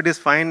 everybody is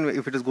fine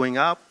if it is going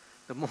up.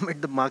 The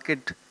moment the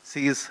market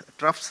sees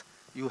troughs,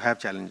 you have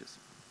challenges.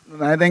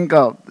 I think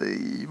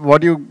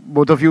what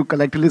both of you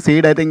collectively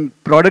said, I think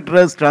product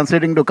risk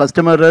translating to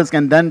customer risk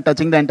and then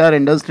touching the entire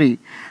industry,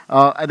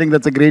 I think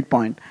that's a great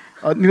point.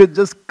 Neeraj,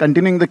 just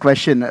continuing the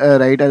question,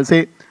 right, I'll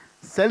say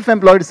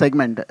self-employed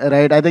segment,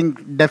 right, I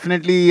think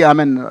definitely,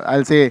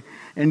 I'll say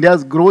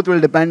India's growth will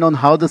depend on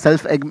how the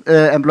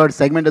self-employed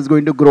segment is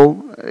going to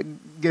grow.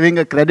 Giving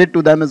a credit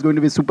to them is going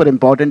to be super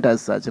important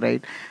as such,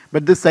 right?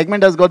 But this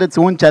segment has got its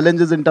own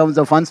challenges in terms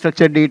of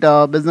unstructured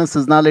data, business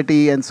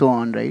seasonality, and so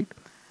on, right?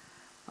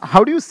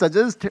 How do you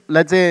suggest,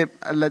 let's say,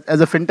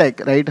 as a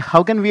fintech, right,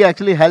 how can we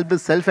actually help the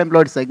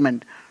self-employed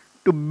segment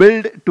to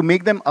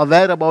make them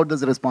aware about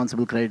this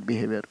responsible credit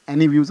behavior?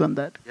 Any views on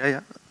that?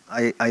 Yeah.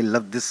 I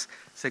love this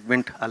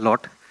segment a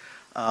lot,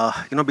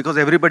 because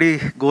everybody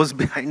goes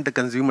behind the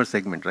consumer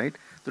segment, right?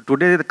 So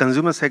today the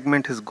consumer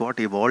segment has got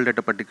evolved at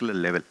a particular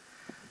level,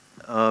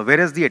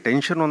 whereas the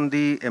attention on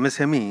the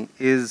MSME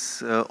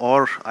is,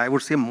 or I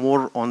would say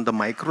more on the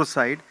micro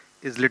side,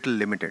 is little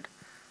limited.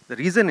 The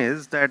reason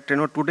is that,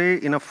 today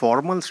in a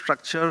formal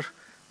structure,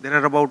 there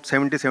are about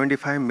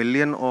 70-75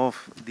 million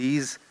of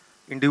these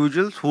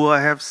individuals who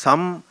have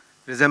some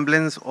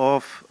resemblance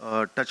of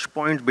touch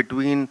points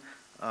between,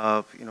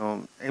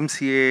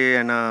 MCA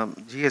and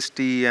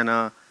GST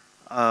and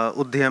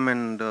Udyam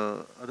and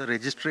other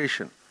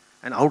registration.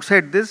 And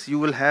outside this, you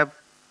will have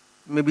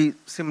maybe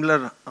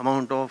similar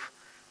amount of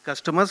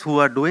customers who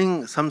are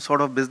doing some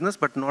sort of business,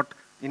 but not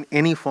in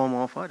any form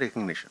of a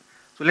recognition.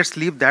 So let's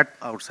leave that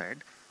outside.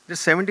 There's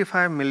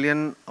 75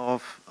 million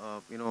of,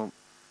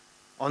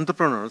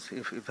 entrepreneurs,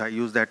 if I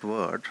use that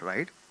word,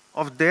 right?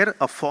 Of their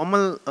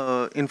formal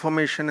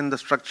information in the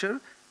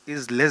structure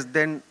is less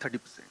than 30%.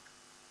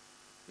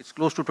 It's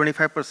close to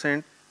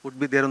 25% would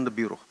be there on the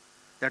bureau.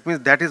 That means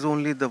that is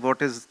only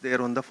what is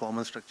there on the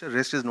formal structure.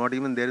 Rest is not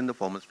even there in the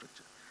formal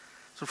structure.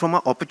 So from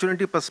an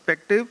opportunity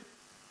perspective,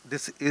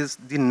 this is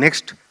the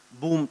next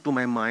boom to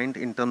my mind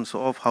in terms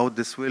of how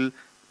this will,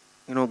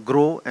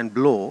 grow and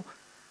blow.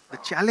 The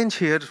challenge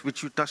here,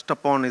 which you touched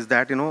upon, is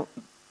that,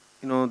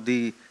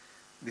 the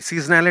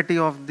seasonality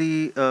of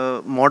the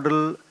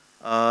model,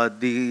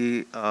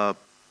 the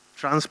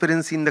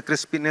transparency in the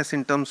crispiness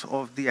in terms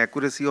of the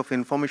accuracy of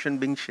information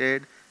being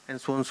shared, and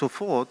so on and so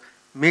forth,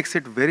 makes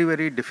it very,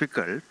 very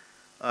difficult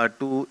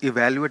to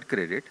evaluate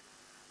credit.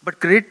 But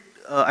credit,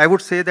 I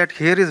would say that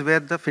here is where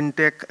the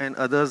fintech and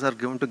others are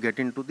going to get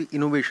into the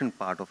innovation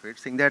part of it,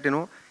 saying that,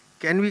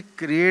 can we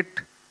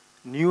create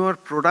newer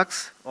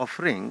products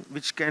offering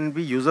which can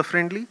be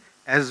user-friendly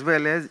as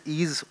well as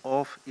ease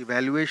of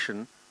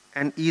evaluation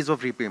and ease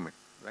of repayment,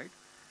 right?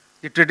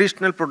 The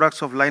traditional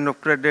products of line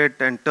of credit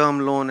and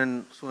term loan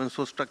and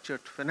so structured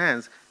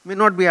finance may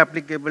not be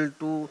applicable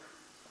to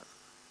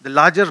the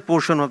larger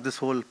portion of this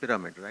whole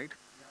pyramid, right?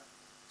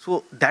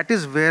 So that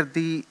is where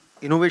the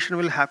innovation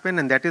will happen,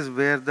 and that is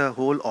where the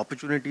whole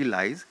opportunity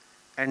lies.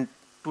 And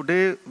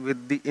today,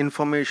 with the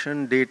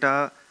information,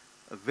 data,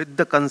 with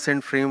the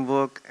consent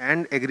framework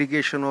and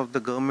aggregation of the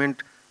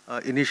government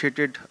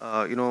initiated,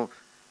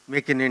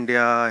 Make in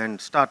India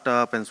and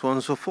startup and so on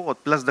and so forth,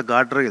 plus the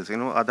guardrails,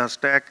 Aadhaar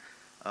stack,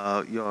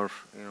 your,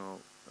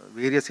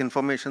 various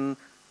information,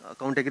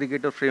 account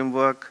aggregator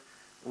framework,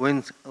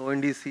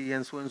 ONDC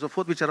and so on and so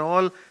forth, which are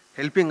all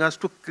helping us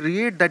to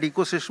create that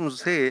ecosystem to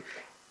say,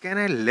 can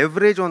I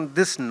leverage on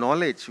this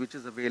knowledge which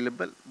is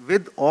available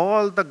with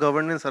all the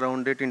governance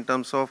around it in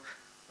terms of,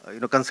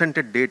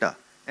 consented data,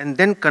 and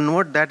then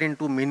convert that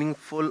into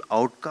meaningful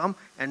outcome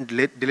and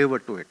deliver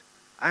to it.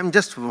 I'm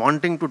just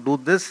wanting to do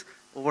this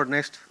over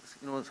next,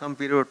 some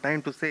period of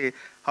time to say,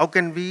 how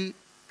can we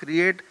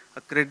create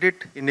a credit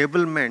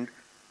enablement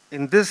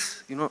in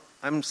this,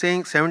 I'm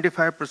saying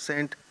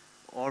 75%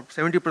 or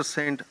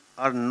 70%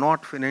 are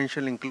not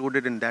financial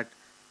included in that,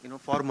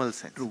 formal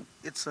sense. True.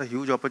 It's a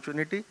huge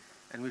opportunity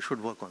and we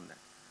should work on that.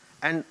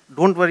 And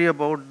don't worry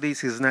about the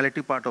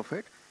seasonality part of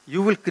it.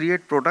 You will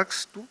create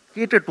products to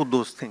cater to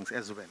those things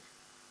as well.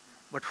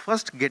 But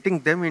first, getting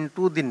them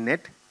into the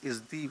net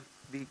is the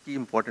key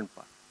important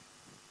part.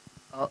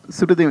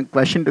 Supratim,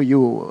 question to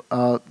you.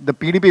 The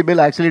PDP bill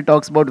actually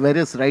talks about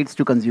various rights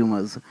to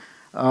consumers,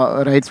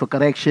 rights for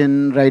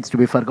correction, rights to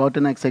be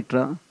forgotten,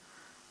 etc.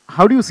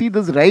 How do you see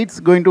these rights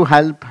going to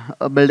help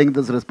building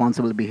this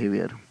responsible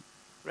behavior?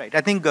 Right,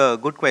 I think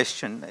good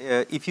question.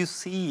 If you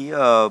see,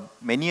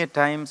 many a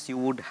times you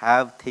would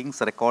have things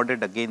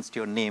recorded against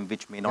your name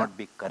which may not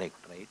be correct,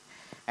 right?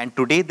 And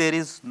today there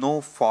is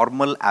no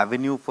formal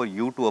avenue for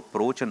you to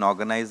approach an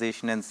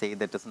organization and say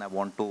that, listen, I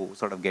want to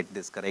sort of get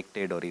this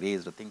corrected or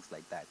erased or things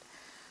like that.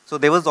 So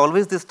there was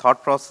always this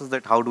thought process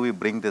that how do we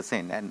bring this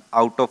in? And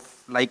out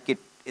of, like it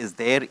is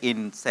there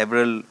in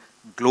several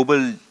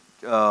global,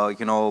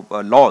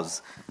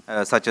 laws,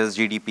 such as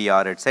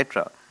GDPR,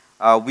 etc.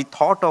 We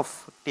thought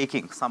of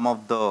taking some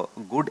of the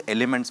good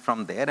elements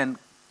from there and,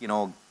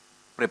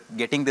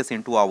 getting this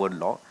into our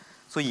law.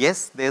 So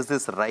yes, there's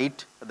this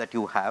right that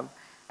you have.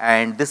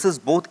 And this is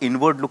both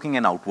inward looking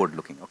and outward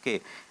looking,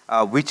 okay?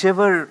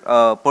 Whichever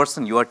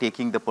person you are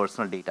taking the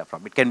personal data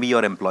from, it can be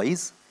your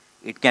employees,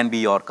 it can be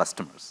your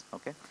customers,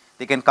 okay?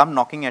 They can come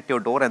knocking at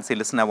your door and say,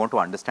 listen, I want to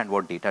understand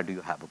what data do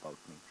you have about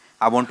me.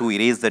 I want to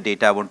erase the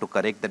data, I want to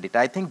correct the data.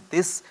 I think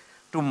this,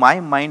 to my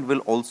mind, will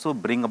also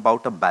bring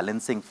about a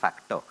balancing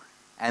factor.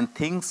 And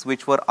things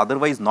which were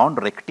otherwise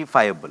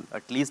non-rectifiable,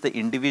 at least the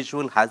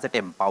individual has that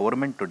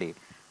empowerment today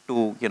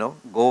to,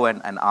 go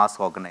and ask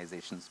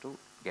organizations to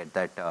get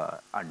that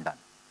undone.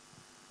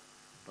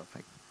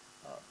 Perfect.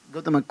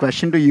 Goutam, a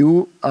question to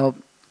you.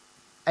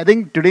 I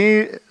think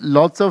today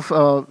lots of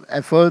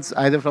efforts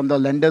either from the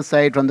lender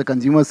side, from the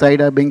consumer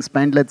side are being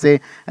spent, let's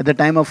say, at the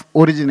time of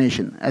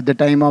origination, at the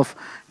time of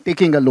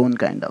taking a loan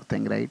kind of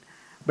thing, right?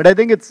 But I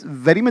think it's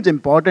very much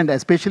important,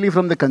 especially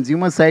from the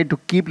consumer side, to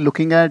keep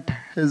looking at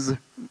his,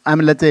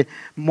 let's say,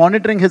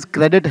 monitoring his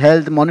credit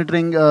health,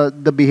 monitoring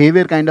the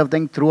behavior kind of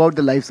thing throughout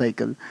the life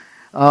cycle.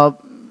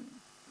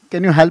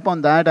 Can you help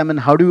on that?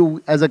 How do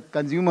you, as a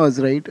consumers,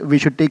 right, we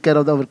should take care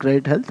of our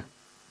credit health?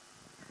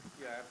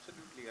 Yeah,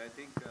 absolutely. I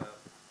think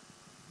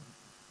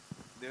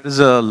there is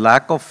a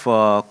lack of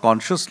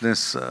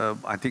consciousness,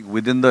 I think,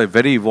 within the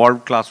very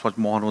evolved class, what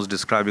Mohan was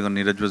describing or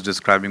Neeraj was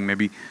describing.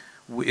 Maybe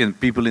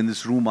people in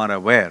this room are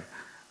aware,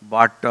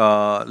 but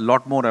a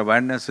lot more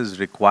awareness is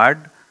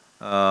required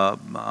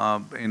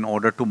in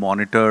order to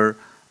monitor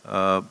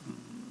the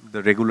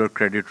regular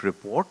credit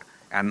report.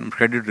 And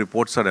credit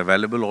reports are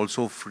available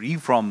also free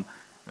from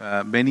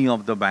many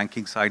of the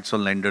banking sites or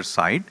lender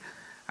side.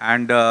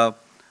 And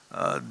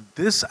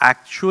this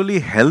actually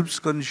helps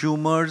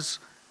consumers.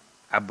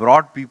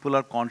 Abroad, people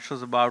are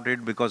conscious about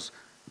it because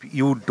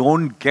you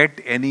don't get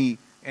any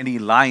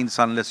lines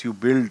unless you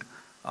build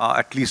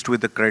at least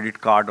with a credit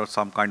card or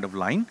some kind of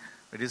line.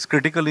 It is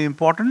critically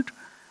important.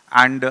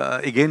 And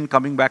again,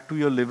 coming back to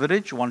your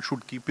leverage, one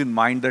should keep in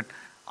mind that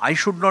I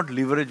should not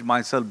leverage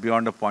myself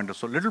beyond a point.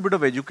 So a little bit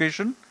of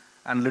education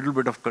and a little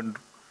bit of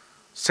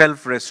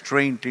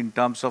self-restraint in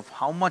terms of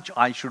how much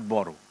I should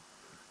borrow.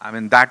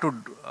 That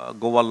would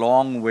go a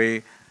long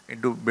way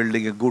into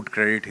building a good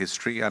credit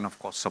history and, of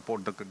course,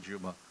 support the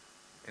consumer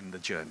in the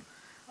journey.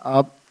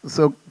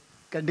 So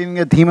continuing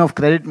a theme of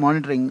credit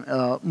monitoring,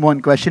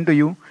 Mohan, question to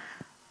you.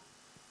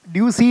 do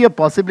you see a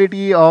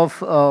possibility of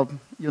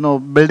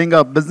building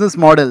a business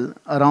model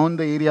around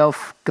the area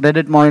of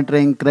credit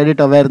monitoring, credit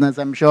awareness?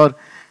 I'm sure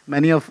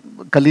many of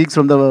colleagues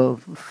from the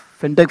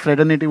fintech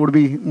fraternity would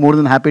be more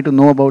than happy to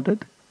know about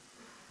it.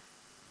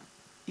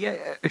 Yeah,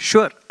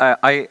 sure.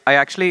 I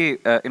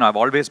actually, I've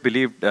always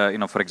believed,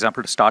 for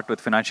example, to start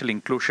with financial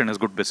inclusion is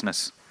good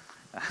business.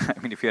 I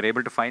mean, if you're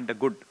able to find a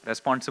good,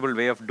 responsible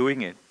way of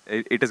doing it,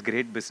 it is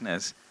great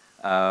business.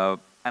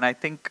 And I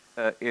think,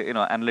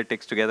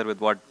 analytics together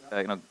with what,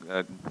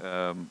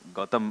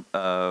 Goutam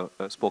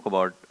spoke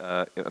about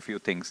a few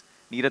things.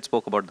 Neeraj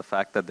spoke about the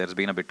fact that there's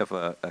been a bit of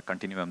a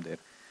continuum there.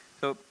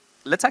 So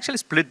let's actually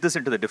split this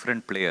into the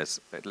different players.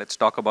 Right? Let's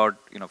talk about,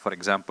 for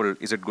example,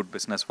 is it good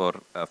business for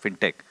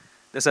fintech?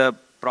 There's a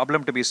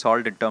problem to be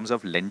solved in terms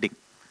of lending.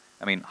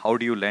 I mean, how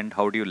do you lend?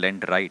 How do you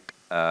lend right?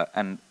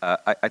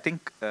 I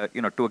think,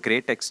 to a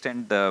great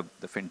extent, the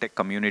fintech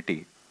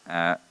community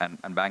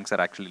and banks are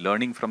actually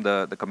learning from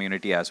the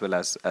community as well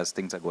as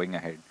things are going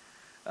ahead,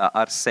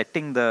 are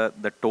setting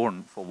the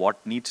tone for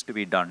what needs to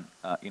be done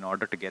in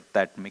order to get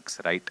that mix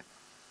right.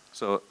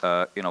 So,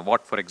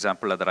 what, for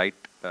example, are the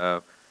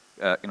right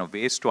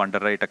ways to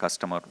underwrite a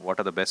customer? What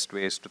are the best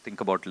ways to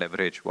think about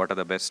leverage? What are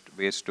the best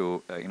ways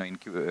to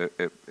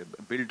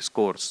build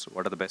scores?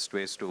 What are the best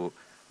ways to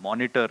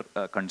monitor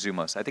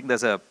consumers? I think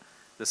there's a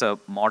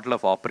model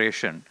of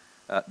operation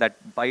that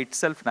by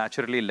itself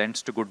naturally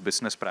lends to good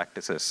business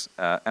practices.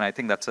 And I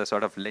think that's a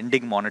sort of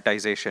lending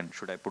monetization,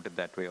 should I put it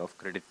that way, of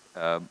credit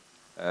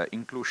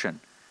inclusion.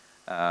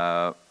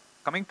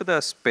 Coming to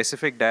the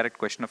specific direct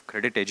question of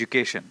credit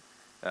education,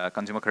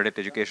 consumer credit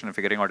education, and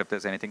figuring out if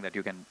there's anything that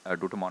you can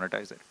do to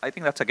monetize it. I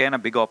think that's again a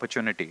big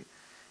opportunity.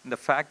 In the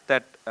fact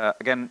that,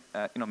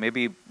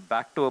 maybe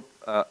back to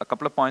a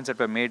couple of points that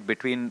were made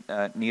between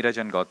Neeraj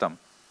and Goutam.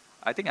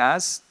 I think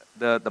as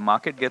the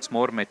market gets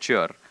more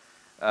mature,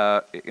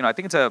 I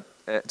think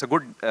it's a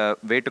good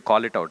way to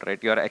call it out,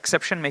 right? Your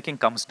exception making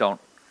comes down.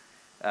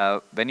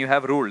 When you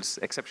have rules,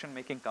 exception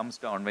making comes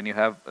down. When you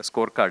have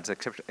scorecards,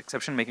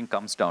 exception making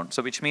comes down.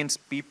 So which means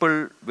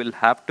people will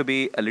have to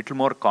be a little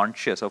more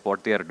conscious of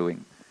what they are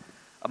doing.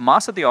 A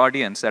mass of the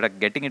audience that are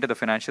getting into the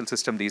financial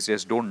system these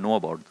days don't know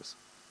about this.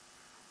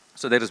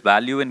 So there is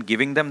value in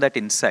giving them that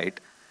insight.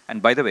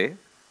 And by the way,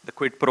 the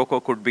quid pro quo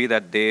could be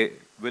that they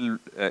will,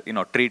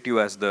 treat you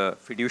as the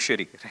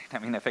fiduciary, right? I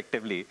mean,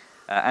 effectively,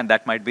 and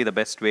that might be the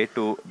best way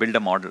to build a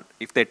model.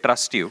 If they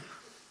trust you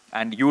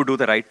and you do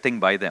the right thing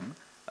by them,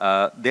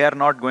 they are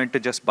not going to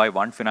just buy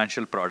one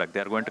financial product. They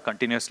are going to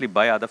continuously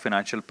buy other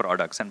financial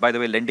products. And by the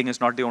way, lending is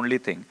not the only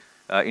thing.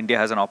 India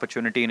has an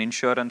opportunity in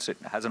insurance. It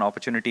has an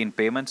opportunity in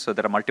payments. So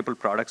there are multiple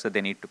products that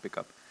they need to pick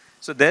up.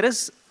 So there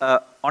is,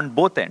 on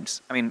both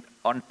ends, I mean,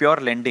 on pure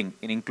lending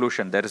in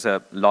inclusion, there is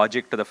a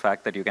logic to the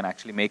fact that you can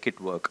actually make it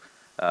work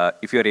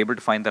if you're able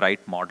to find the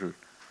right model.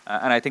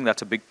 And I think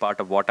that's a big part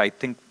of what I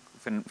think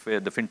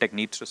the fintech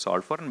needs to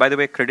solve for. And by the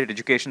way, credit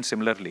education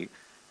similarly,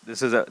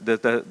 there's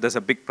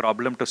a big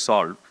problem to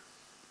solve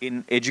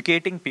in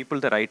educating people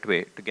the right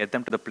way to get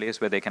them to the place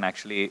where they can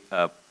actually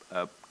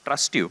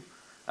trust you,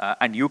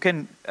 and you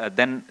can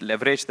then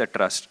leverage that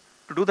trust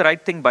to do the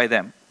right thing by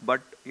them,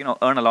 but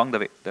earn along the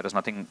way. There is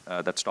nothing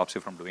that stops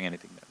you from doing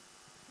anything there.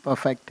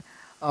 Perfect.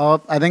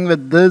 I think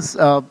with this,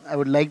 I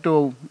would like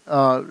to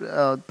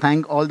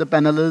thank all the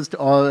panelists,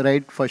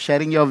 for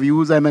sharing your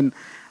views. I mean,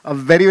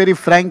 very, very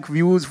frank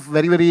views,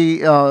 very,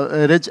 very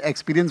rich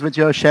experience which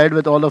you have shared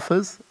with all of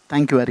us.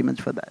 Thank you very much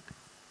for that.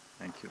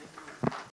 Thank you.